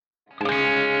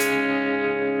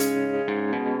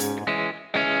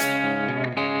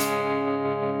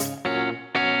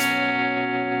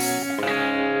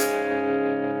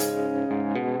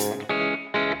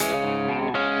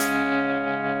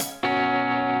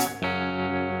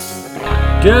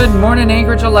Good morning,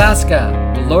 Anchorage,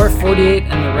 Alaska, the lower 48,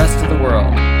 and the rest of the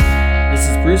world. This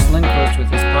is Bruce Lindquist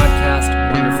with his podcast,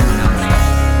 Wonderful Counseling.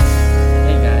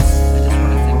 Hey guys, I just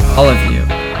want to thank all of you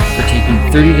for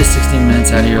taking 30 to 60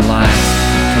 minutes out of your lives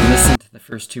to listen to the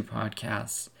first two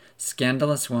podcasts,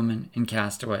 Scandalous Woman and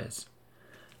Castaways.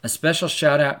 A special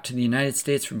shout out to the United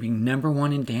States for being number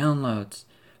one in downloads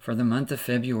for the month of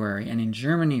February, and in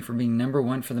Germany for being number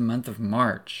one for the month of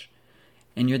March.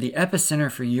 And you're the epicenter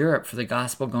for Europe for the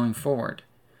gospel going forward.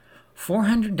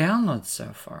 400 downloads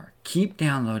so far. Keep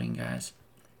downloading, guys.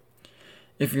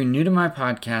 If you're new to my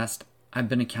podcast, I've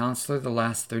been a counselor the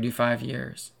last 35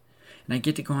 years. And I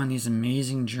get to go on these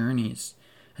amazing journeys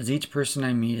as each person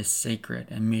I meet is sacred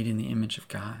and made in the image of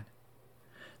God.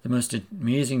 The most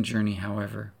amazing journey,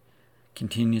 however,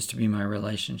 continues to be my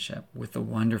relationship with the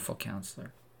wonderful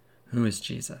counselor, who is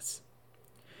Jesus.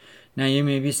 Now you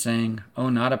may be saying, oh,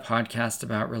 not a podcast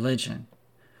about religion.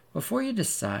 Before you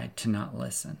decide to not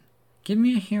listen, give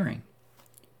me a hearing.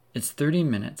 It's 30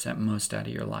 minutes at most out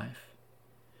of your life.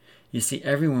 You see,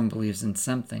 everyone believes in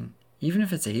something, even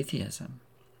if it's atheism.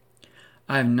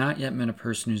 I have not yet met a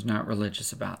person who's not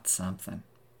religious about something.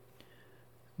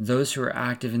 Those who are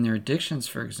active in their addictions,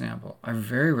 for example, are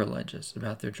very religious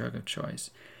about their drug of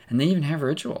choice, and they even have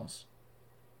rituals.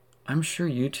 I'm sure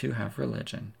you too have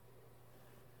religion,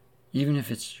 even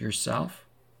if it's yourself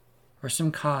or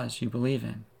some cause you believe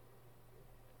in.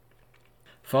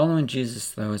 Following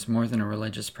Jesus, though, is more than a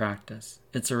religious practice.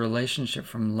 It's a relationship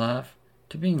from love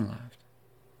to being loved.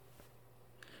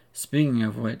 Speaking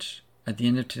of which, at the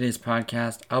end of today's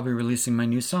podcast, I'll be releasing my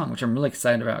new song, which I'm really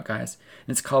excited about, guys.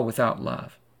 And it's called Without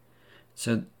Love.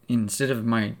 So instead of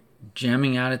my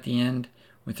jamming out at the end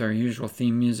with our usual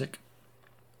theme music,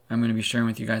 I'm going to be sharing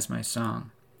with you guys my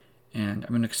song. And I'm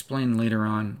going to explain later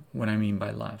on what I mean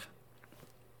by love.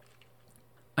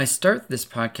 I start this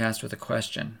podcast with a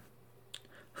question.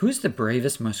 Who's the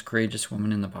bravest, most courageous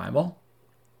woman in the Bible?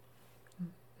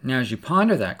 Now, as you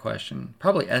ponder that question,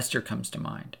 probably Esther comes to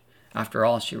mind. After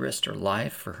all, she risked her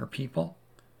life for her people.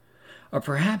 Or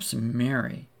perhaps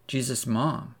Mary, Jesus'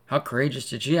 mom. How courageous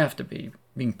did she have to be,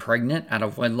 being pregnant out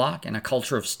of wedlock in a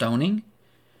culture of stoning?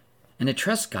 And to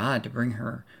trust God to bring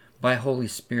her by Holy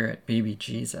Spirit, baby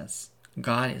Jesus.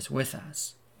 God is with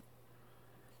us.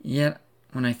 Yet,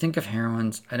 when I think of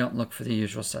heroines, I don't look for the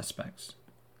usual suspects.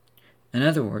 In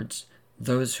other words,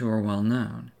 those who are well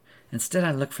known. Instead, I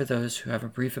look for those who have a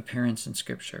brief appearance in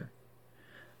Scripture,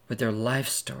 but their life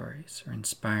stories are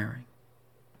inspiring.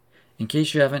 In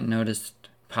case you haven't noticed,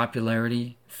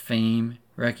 popularity, fame,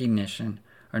 recognition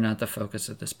are not the focus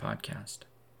of this podcast.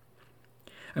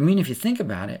 I mean, if you think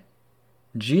about it,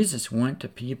 Jesus went to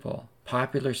people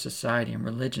popular society and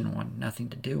religion wanted nothing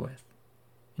to do with.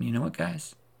 And you know what,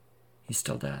 guys? He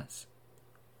still does.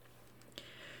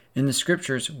 In the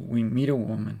scriptures, we meet a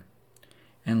woman,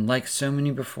 and like so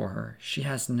many before her, she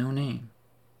has no name.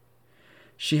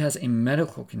 She has a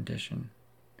medical condition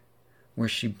where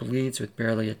she bleeds with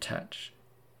barely a touch,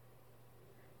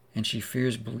 and she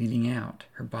fears bleeding out.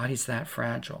 Her body's that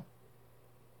fragile.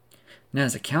 Now,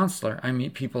 as a counselor, I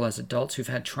meet people as adults who've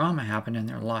had trauma happen in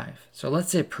their life. So let's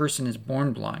say a person is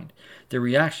born blind. Their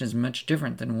reaction is much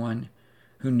different than one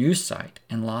who knew sight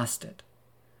and lost it.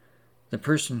 The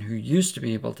person who used to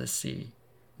be able to see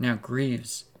now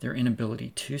grieves their inability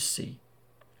to see.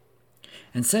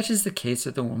 And such is the case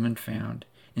of the woman found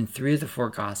in 3 of the 4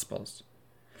 Gospels.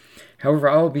 However,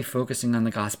 I will be focusing on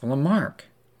the Gospel of Mark.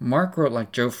 Mark wrote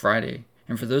like Joe Friday,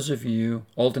 and for those of you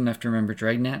old enough to remember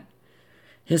Dragnet,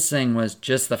 his saying was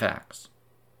just the facts.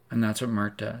 And that's what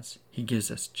Mark does. He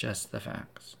gives us just the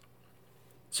facts.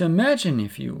 So imagine,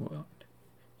 if you would,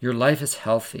 your life is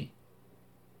healthy.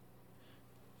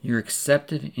 You're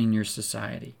accepted in your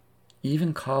society,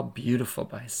 even called beautiful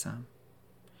by some.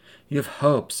 You have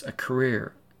hopes, a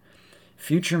career,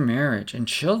 future marriage, and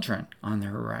children on the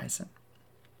horizon.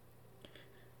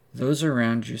 Those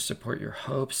around you support your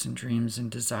hopes and dreams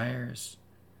and desires.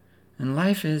 And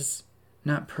life is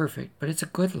not perfect, but it's a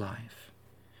good life.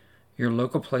 Your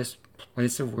local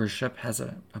place of worship has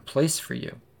a place for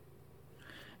you.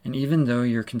 And even though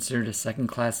you're considered a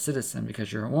second-class citizen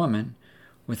because you're a woman,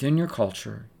 within your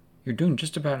culture, you're doing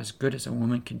just about as good as a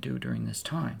woman can do during this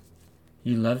time.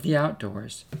 You love the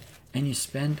outdoors, and you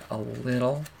spend a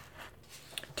little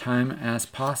time as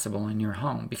possible in your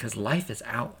home because life is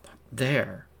out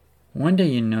there. One day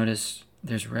you notice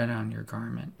there's red on your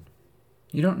garment.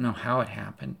 You don't know how it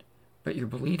happened, but you're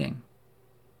bleeding.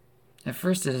 At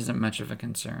first, it isn't much of a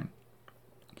concern.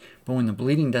 But when the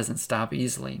bleeding doesn't stop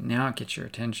easily, now it gets your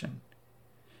attention.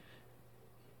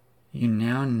 You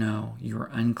now know you are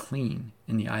unclean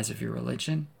in the eyes of your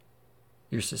religion,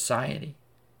 your society,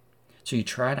 So you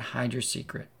try to hide your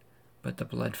secret, but the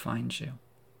blood finds you.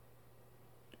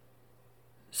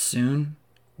 Soon,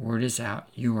 word is out,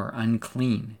 you are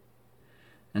unclean.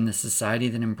 And the society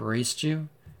that embraced you,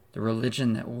 the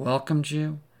religion that welcomed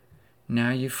you,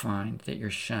 now you find that you're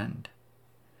shunned.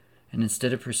 And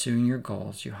instead of pursuing your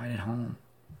goals, you hide at home.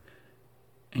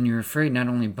 And you're afraid not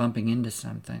only bumping into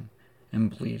something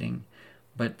and bleeding,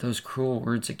 but those cruel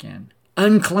words again,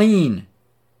 unclean!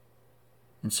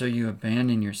 And so you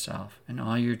abandon yourself and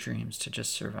all your dreams to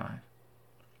just survive.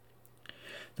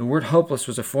 The word hopeless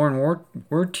was a foreign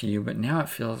word to you, but now it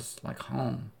feels like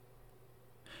home.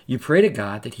 You pray to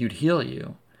God that he would heal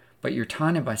you, but you're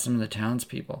taunted by some of the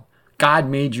townspeople. God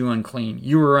made you unclean.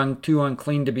 You were too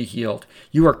unclean to be healed.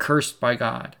 You are cursed by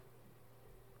God.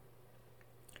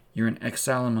 You're in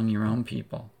exile among your own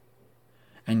people,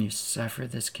 and you suffer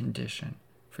this condition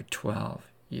for 12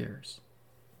 years.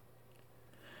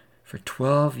 For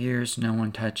 12 years, no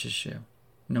one touches you.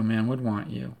 No man would want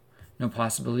you. No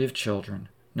possibility of children.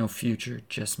 No future,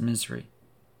 just misery.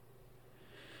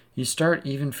 You start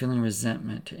even feeling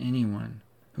resentment to anyone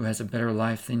who has a better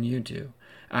life than you do.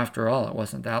 After all, it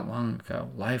wasn't that long ago.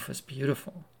 Life was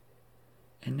beautiful.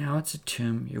 And now it's a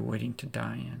tomb you're waiting to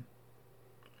die in.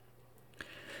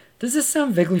 Does this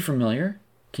sound vaguely familiar?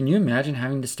 Can you imagine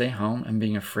having to stay home and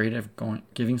being afraid of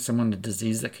giving someone a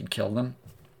disease that could kill them?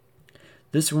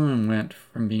 This woman went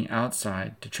from being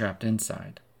outside to trapped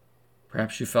inside.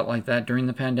 Perhaps you felt like that during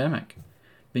the pandemic,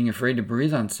 being afraid to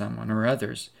breathe on someone or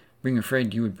others, being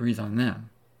afraid you would breathe on them.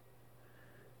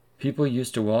 People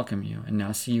used to welcome you and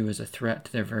now see you as a threat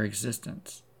to their very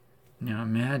existence. Now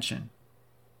imagine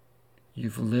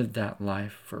you've lived that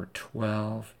life for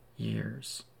 12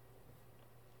 years.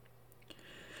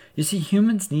 You see,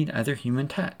 humans need other human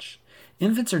touch.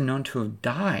 Infants are known to have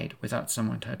died without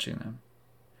someone touching them.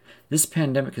 This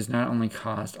pandemic has not only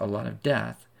caused a lot of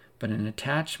death, but in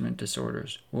attachment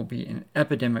disorders will be in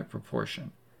epidemic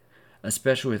proportion,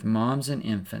 especially with moms and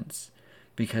infants,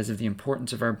 because of the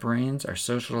importance of our brains, our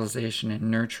socialization and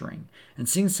nurturing, and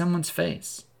seeing someone's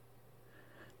face.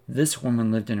 This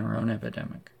woman lived in her own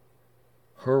epidemic.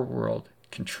 Her world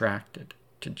contracted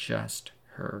to just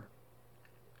her.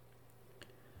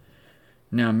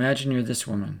 Now imagine you're this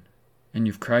woman, and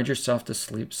you've cried yourself to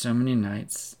sleep so many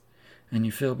nights, and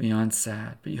you feel beyond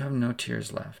sad, but you have no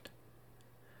tears left.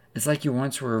 It's like you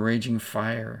once were a raging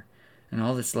fire, and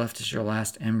all that's left is your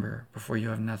last ember before you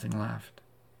have nothing left.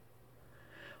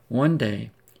 One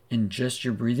day, in just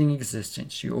your breathing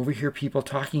existence, you overhear people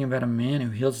talking about a man who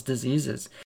heals diseases.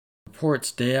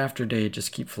 Reports day after day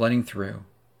just keep flooding through.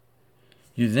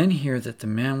 You then hear that the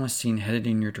man was seen headed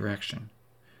in your direction,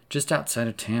 just outside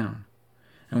of town,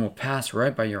 and will pass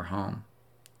right by your home.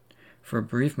 For a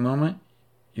brief moment,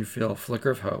 you feel a flicker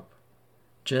of hope,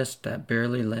 just that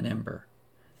barely lit ember.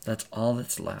 That's all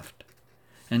that's left.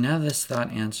 And now this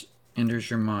thought enters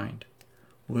your mind.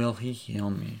 Will he heal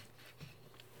me?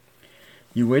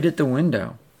 You wait at the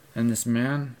window for this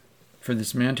man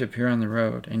to appear on the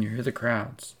road, and you hear the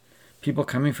crowds. People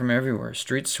coming from everywhere,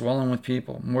 streets swollen with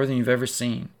people, more than you've ever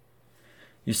seen.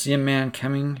 You see a man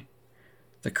coming.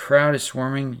 The crowd is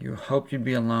swarming. You hope you'd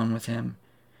be alone with him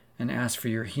and ask for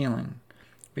your healing.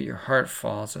 But your heart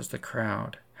falls as the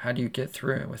crowd. How do you get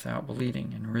through it without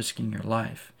bleeding and risking your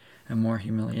life and more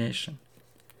humiliation?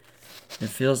 It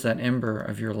feels that ember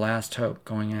of your last hope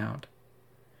going out.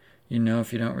 You know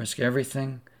if you don't risk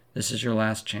everything, this is your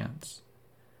last chance.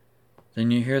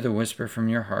 Then you hear the whisper from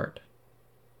your heart.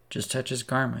 Just touch his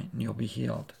garment and you'll be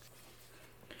healed.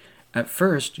 At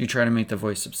first, you try to make the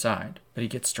voice subside, but he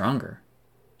gets stronger.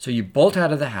 So you bolt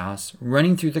out of the house,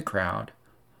 running through the crowd,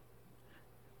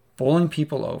 bowling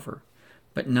people over,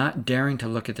 but not daring to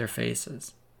look at their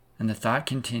faces. And the thought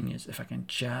continues, if I can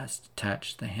just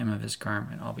touch the hem of his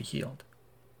garment, I'll be healed.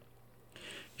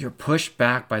 You're pushed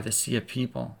back by the sea of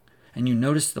people, and you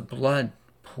notice the blood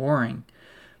pouring,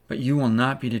 but you will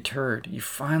not be deterred. You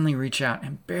finally reach out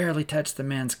and barely touch the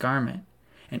man's garment,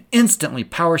 and instantly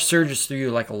power surges through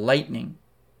you like lightning,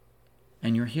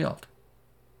 and you're healed.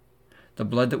 The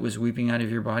blood that was weeping out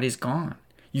of your body is gone.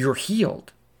 You're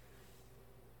healed.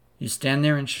 You stand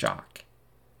there in shock.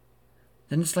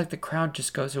 Then it's like the crowd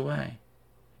just goes away.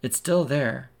 It's still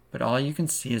there, but all you can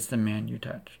see is the man you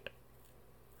touched.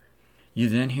 You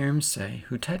then hear him say,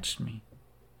 "Who touched me?"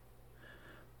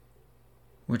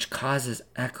 Which causes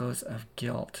echoes of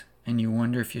guilt, and you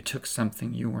wonder if you took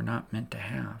something you were not meant to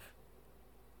have.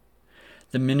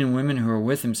 The men and women who are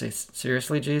with him say,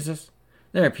 "Seriously, Jesus?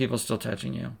 There are people still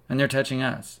touching you, and they're touching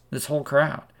us, this whole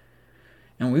crowd.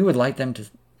 And we would like them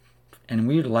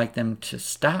to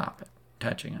stop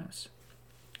touching us."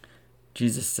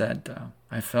 Jesus said, though,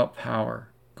 "I felt power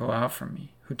go out from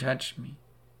me? Who touched me?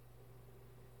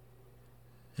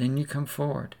 Then you come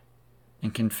forward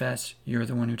and confess you're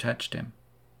the one who touched him.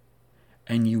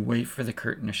 And you wait for the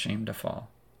curtain of shame to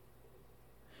fall.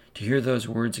 To hear those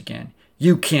words again,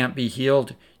 you can't be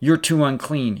healed. You're too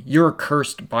unclean. You're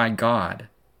cursed by God.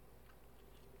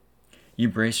 You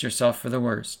brace yourself for the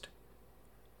worst.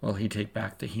 Will he take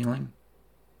back the healing?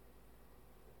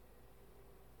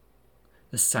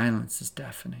 The silence is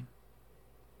deafening.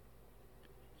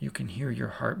 You can hear your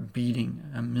heart beating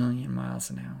 1,000,000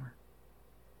 miles an hour.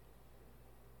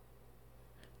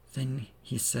 Then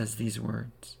he says these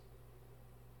words,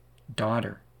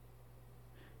 "Daughter,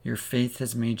 your faith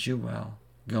has made you well.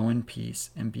 Go in peace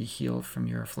and be healed from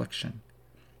your affliction."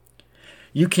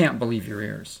 You can't believe your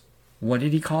ears. What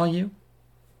did he call you?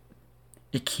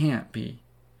 It can't be.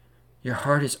 Your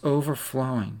heart is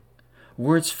overflowing.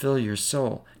 Words fill your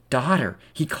soul. Daughter.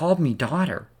 He called me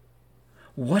daughter.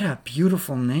 What a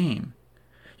beautiful name.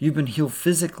 You've been healed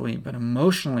physically, but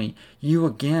emotionally, you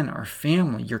again are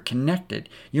family. You're connected.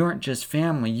 You aren't just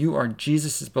family. You are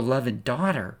Jesus' beloved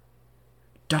daughter.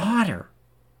 Daughter.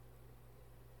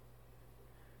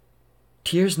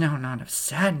 Tears now not of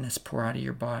sadness pour out of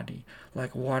your body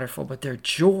like waterfall, but they're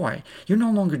joy. You're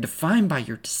no longer defined by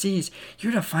your disease.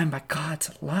 You're defined by God's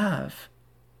love.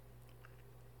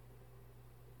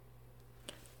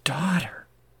 Daughter.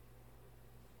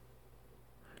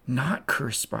 Not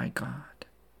cursed by God,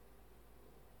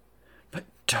 but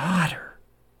daughter.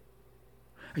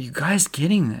 Are you guys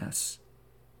getting this?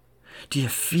 Do you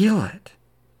feel it?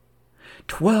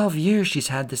 12 years she's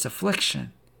had this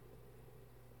affliction.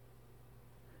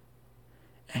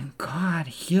 And God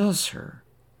heals her,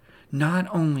 not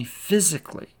only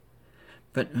physically,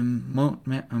 but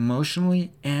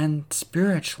emotionally and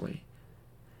spiritually.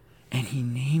 And he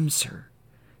names her.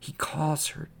 He calls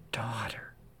her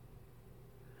daughter.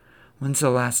 When's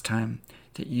the last time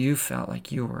that you felt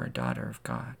like you were a daughter of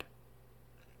God?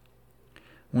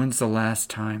 When's the last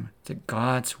time that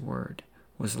God's word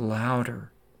was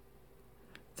louder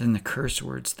than the curse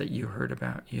words that you heard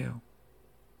about you?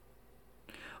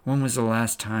 When was the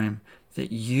last time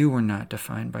that you were not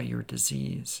defined by your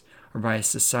disease or by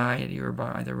society or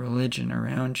by the religion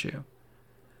around you,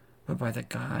 but by the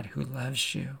God who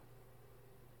loves you?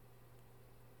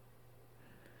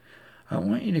 I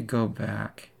want you to go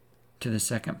back to the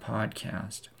second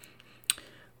podcast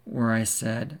where I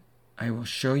said, I will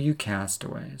show you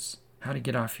castaways, how to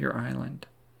get off your island.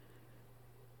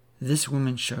 This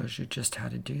woman shows you just how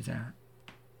to do that.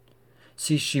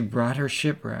 See, she brought her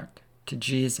shipwreck to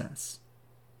Jesus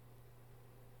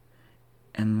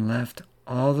and left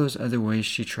all those other ways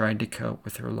she tried to cope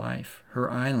with her life, her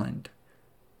island,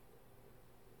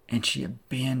 and she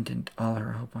abandoned all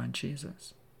her hope on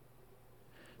Jesus.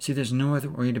 See, there's no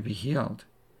other way to be healed.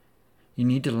 You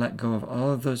need to let go of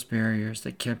all of those barriers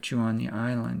that kept you on the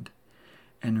island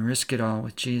and risk it all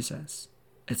with Jesus.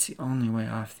 It's the only way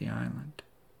off the island.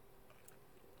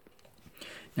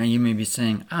 Now you may be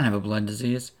saying, I don't have a blood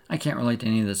disease. I can't relate to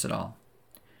any of this at all.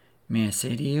 May I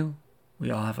say to you, we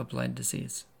all have a blood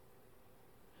disease.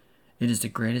 It is the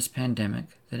greatest pandemic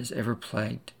that has ever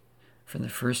plagued, from the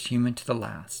first human to the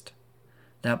last.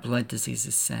 That blood disease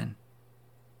is sin.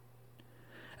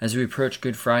 As we approach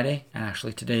Good Friday, and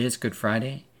actually today is Good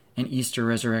Friday, and Easter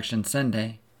Resurrection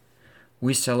Sunday,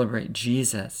 we celebrate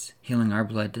Jesus healing our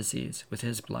blood disease with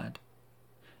his blood.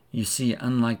 You see,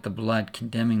 unlike the blood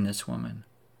condemning this woman,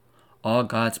 all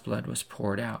God's blood was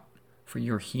poured out for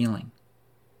your healing.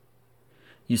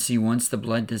 You see, once the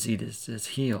blood disease is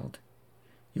healed,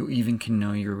 you even can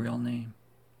know your real name.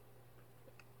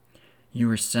 You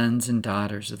are sons and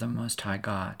daughters of the Most High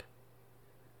God,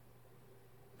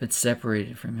 but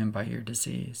separated from him by your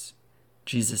disease.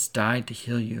 Jesus died to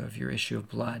heal you of your issue of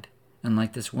blood, and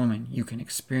like this woman, you can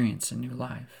experience a new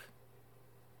life.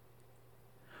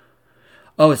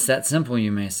 Oh, it's that simple,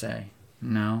 you may say.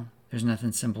 No, there's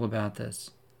nothing simple about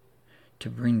this. To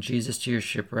bring Jesus to your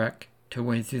shipwreck, to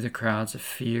wade through the crowds of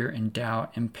fear and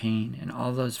doubt and pain and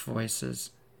all those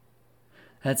voices,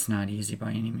 that's not easy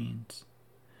by any means.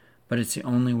 But it's the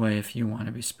only way if you want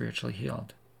to be spiritually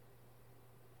healed.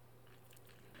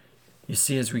 You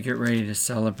see, as we get ready to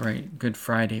celebrate Good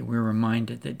Friday, we're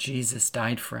reminded that Jesus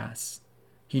died for us.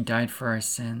 He died for our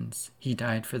sins. He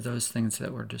died for those things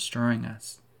that were destroying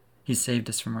us. He saved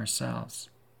us from ourselves.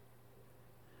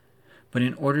 But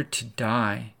in order to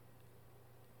die,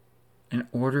 in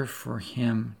order for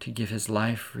him to give his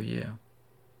life for you,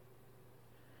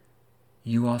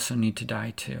 you also need to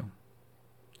die too.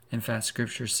 In fact,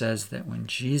 Scripture says that when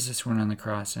Jesus went on the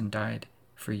cross and died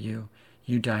for you,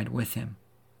 you died with him.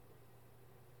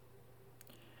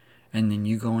 And then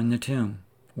you go in the tomb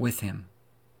with him.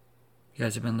 You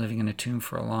guys have been living in a tomb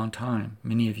for a long time.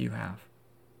 Many of you have.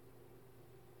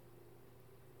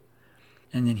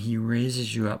 And then he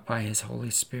raises you up by his Holy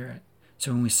Spirit.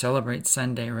 So when we celebrate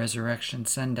Sunday, Resurrection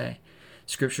Sunday,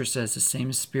 Scripture says the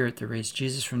same Spirit that raised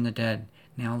Jesus from the dead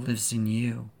now lives in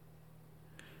you.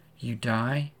 You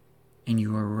die and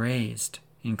you are raised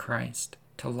in Christ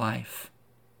to life.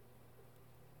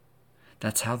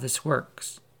 That's how this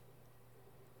works.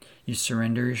 You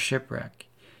surrender your shipwreck.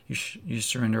 You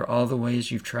surrender all the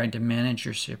ways you've tried to manage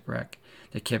your shipwreck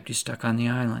that kept you stuck on the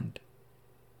island.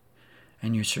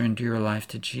 And you surrender your life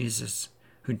to Jesus,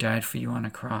 who died for you on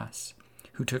a cross,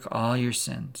 who took all your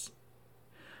sins,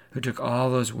 who took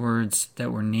all those words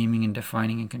that were naming and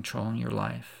defining and controlling your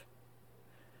life.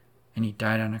 And he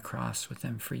died on a cross with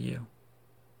them for you.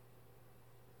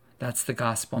 That's the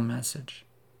gospel message.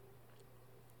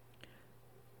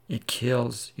 It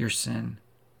kills your sin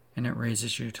and it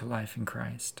raises you to life in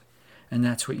Christ. And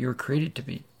that's what you were created to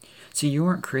be. See, you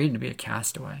weren't created to be a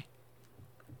castaway.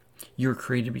 You were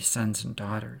created to be sons and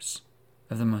daughters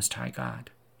of the Most High God.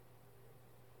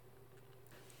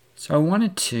 So I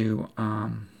wanted to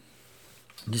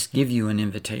just give you an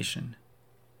invitation.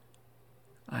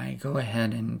 I go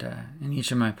ahead and in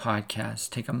each of my podcasts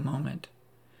take a moment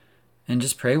and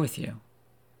just pray with you.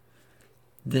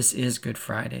 This is Good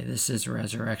Friday. This is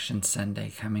Resurrection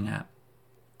Sunday coming up.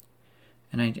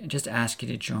 And I just ask you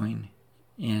to join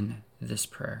in this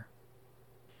prayer.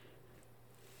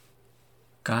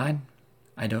 God,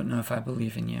 I don't know if I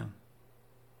believe in you,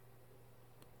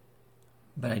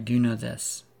 but I do know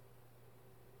this.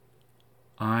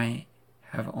 I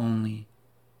have only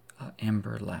an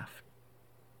ember left.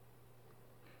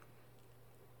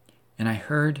 And I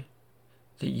heard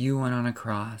that you went on a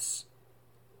cross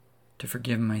to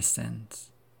forgive my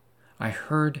sins. I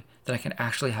heard that I could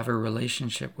actually have a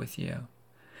relationship with you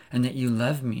and that you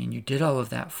love me and you did all of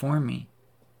that for me.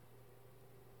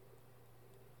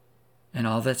 And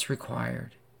all that's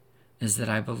required is that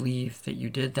I believe that you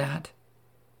did that.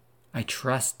 I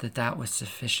trust that that was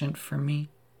sufficient for me.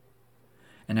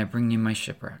 And I bring you my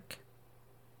shipwreck.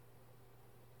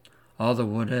 All the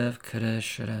would've, could've,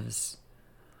 should'ves.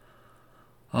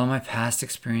 All my past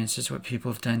experiences, what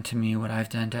people have done to me, what I've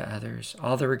done to others.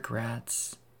 All the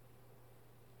regrets.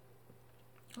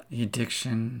 The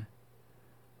addiction.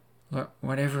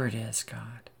 Whatever it is,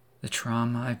 God. The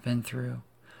trauma I've been through.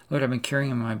 Lord, I've been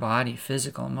carrying in my body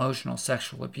physical, emotional,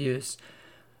 sexual abuse.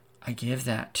 I give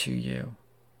that to you.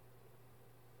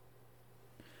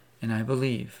 And I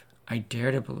believe, I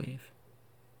dare to believe,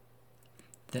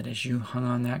 that as you hung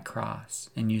on that cross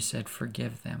and you said,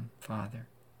 forgive them, Father,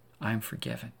 I'm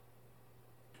forgiven.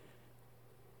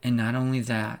 And not only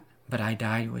that, but I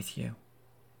died with you.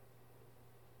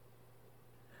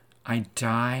 I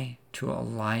die to a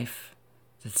life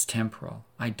that's temporal.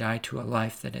 I die to a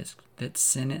life that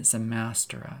sin is a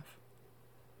master of.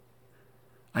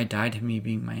 I die to me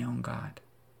being my own God,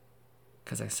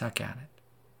 because I suck at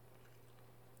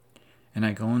it. And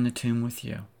I go in the tomb with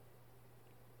you.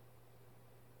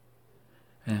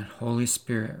 And Holy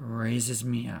Spirit raises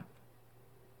me up,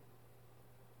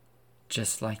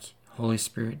 just like Holy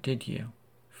Spirit did you,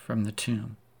 from the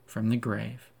tomb, from the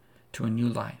grave, to a new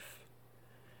life.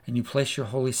 And you place your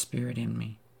Holy Spirit in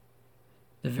me.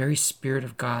 The very Spirit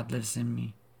of God lives in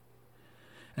me.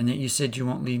 And that you said you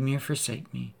won't leave me or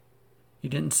forsake me. You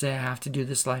didn't say I have to do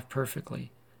this life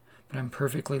perfectly, but I'm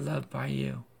perfectly loved by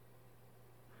you.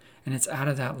 And it's out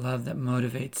of that love that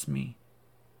motivates me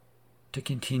to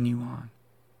continue on.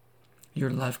 Your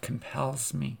love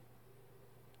compels me.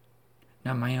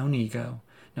 Not my own ego,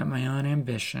 not my own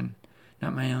ambition,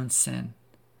 not my own sin,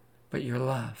 but your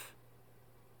love.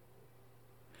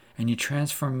 And you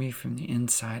transform me from the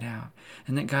inside out.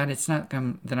 And that, God, it's not that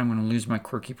I'm going to lose my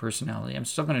quirky personality. I'm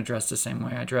still going to dress the same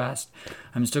way I dressed.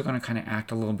 I'm still going to kind of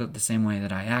act a little bit the same way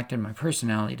that I acted. My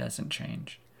personality doesn't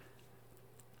change.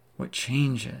 What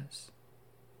changes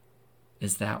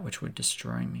is that which would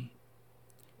destroy me.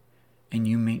 And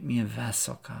you make me a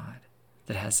vessel, God,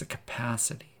 that has the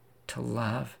capacity to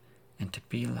love and to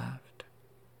be loved.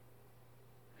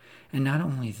 And not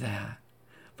only that,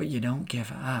 but you don't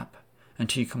give up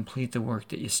until you complete the work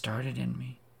that you started in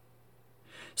me.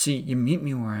 See, you meet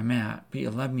me where I'm at, but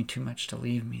you love me too much to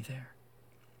leave me there.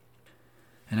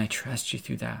 And I trust you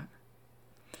through that.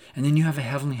 And then you have a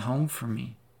heavenly home for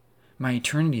me. My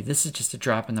eternity, this is just a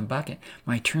drop in the bucket.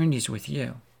 My eternity is with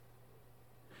you.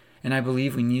 And I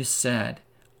believe when you said,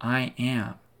 I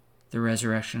am the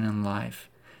resurrection and life,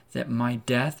 that my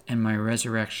death and my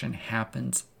resurrection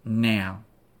happens now,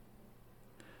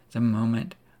 the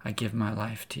moment I give my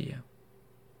life to you.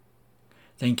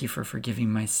 Thank you for forgiving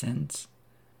my sins.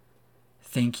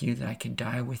 Thank you that I could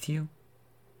die with you.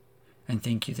 And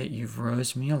thank you that you've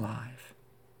rose me alive,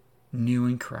 new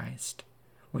in Christ,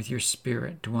 with your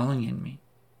Spirit dwelling in me.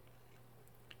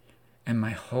 And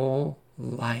my whole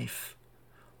life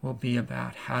will be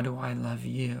about how do I love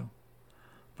you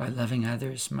by loving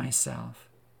others, myself,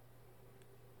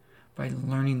 by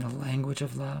learning the language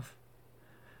of love,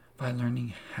 by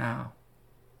learning how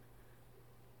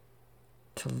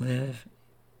to live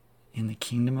in the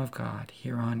kingdom of God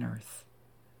here on earth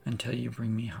until you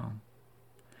bring me home.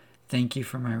 Thank you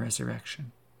for my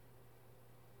resurrection.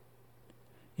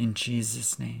 In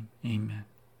Jesus' name, amen.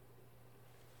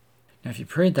 Now, if you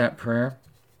prayed that prayer,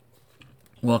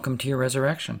 welcome to your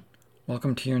resurrection.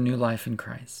 Welcome to your new life in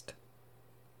Christ.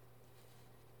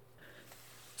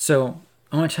 So,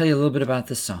 I want to tell you a little bit about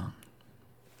this song.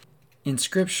 In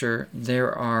Scripture,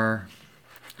 there are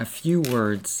a few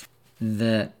words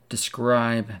that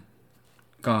describe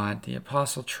God. The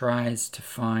apostle tries to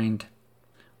find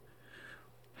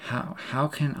how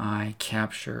can I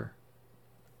capture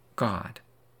God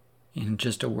in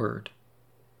just a word.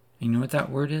 You know what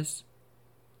that word is?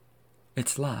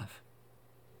 It's love.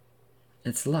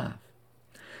 It's love.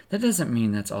 That doesn't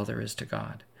mean that's all there is to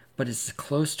God, but it's as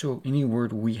close to any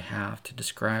word we have to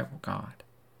describe God.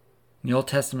 In the Old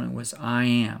Testament was I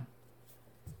am,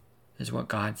 is what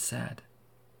God said.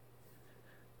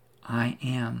 I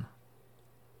am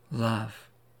love.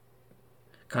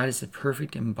 God is the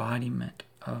perfect embodiment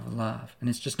of love. And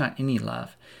it's just not any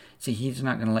love. See, he's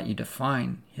not going to let you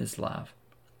define his love.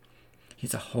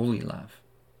 He's a holy love.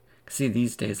 See,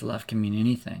 these days love can mean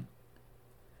anything.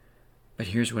 But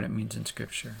here's what it means in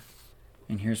Scripture.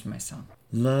 And here's my song.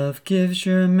 Love gives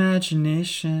your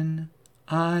imagination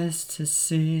eyes to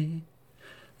see.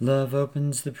 Love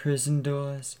opens the prison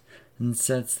doors and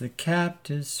sets the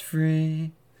captives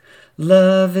free.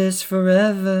 Love is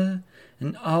forever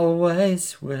and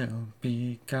always will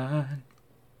be God.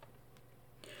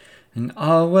 And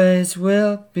always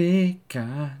will be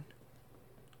God.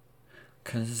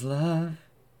 'Cause love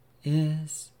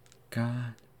is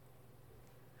God.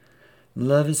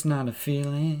 Love is not a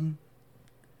feeling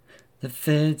that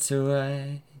fades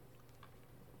away.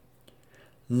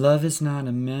 Love is not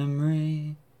a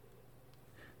memory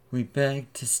we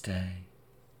beg to stay.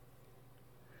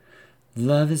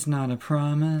 Love is not a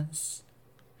promise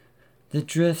that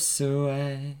drifts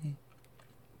away.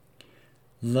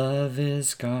 Love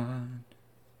is God.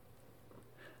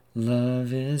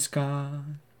 Love is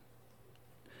God.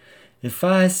 If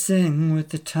I sing with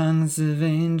the tongues of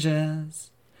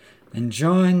angels and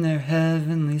join their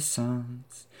heavenly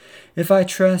songs, if I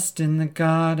trust in the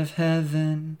God of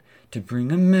heaven to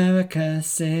bring America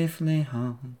safely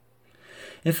home,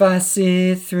 if I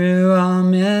see through all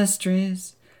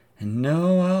mysteries and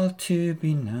know all to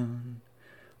be known,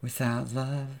 without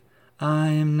love I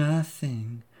am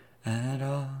nothing at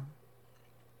all.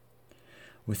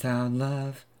 Without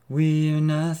love we are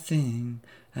nothing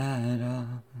at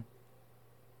all.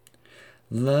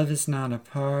 Love is not a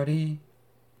party,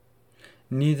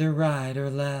 neither right or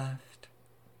left.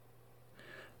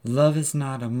 Love is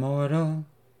not a mortal,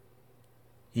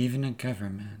 even a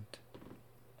government.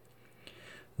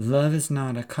 Love is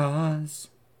not a cause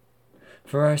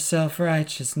for our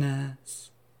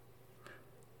self-righteousness.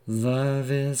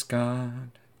 Love is God.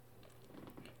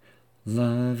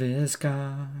 Love is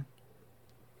God.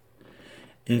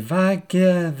 If I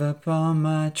give up all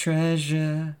my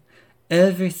treasure,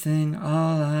 everything,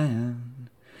 all I own,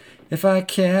 if I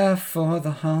care for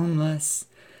the homeless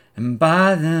and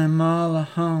buy them all a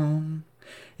home,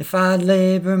 if I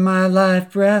labor my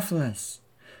life breathless,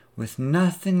 with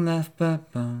nothing left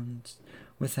but bones,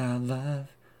 without love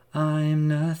I am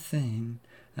nothing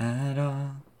at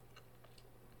all.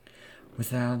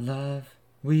 Without love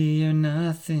we are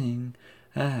nothing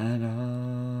at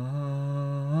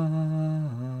all.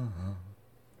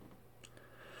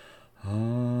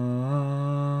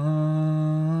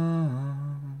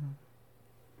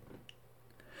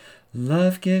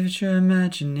 Love gives your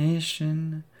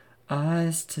imagination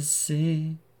eyes to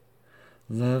see.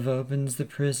 Love opens the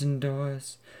prison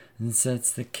doors and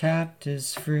sets the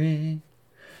captives free.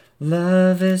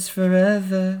 Love is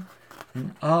forever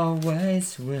and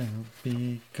always will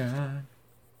be God.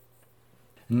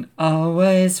 And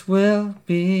always will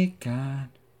be God.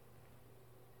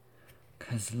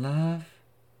 'Cause love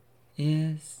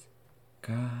is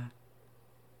God.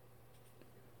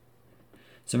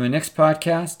 So my next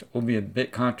podcast will be a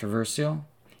bit controversial.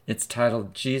 It's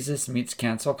titled Jesus Meets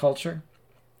Cancel Culture.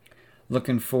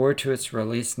 Looking forward to its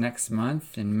release next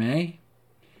month in May.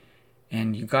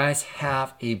 And you guys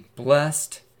have a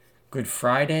blessed Good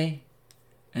Friday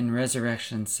and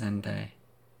Resurrection Sunday.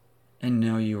 and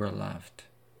know you are loved.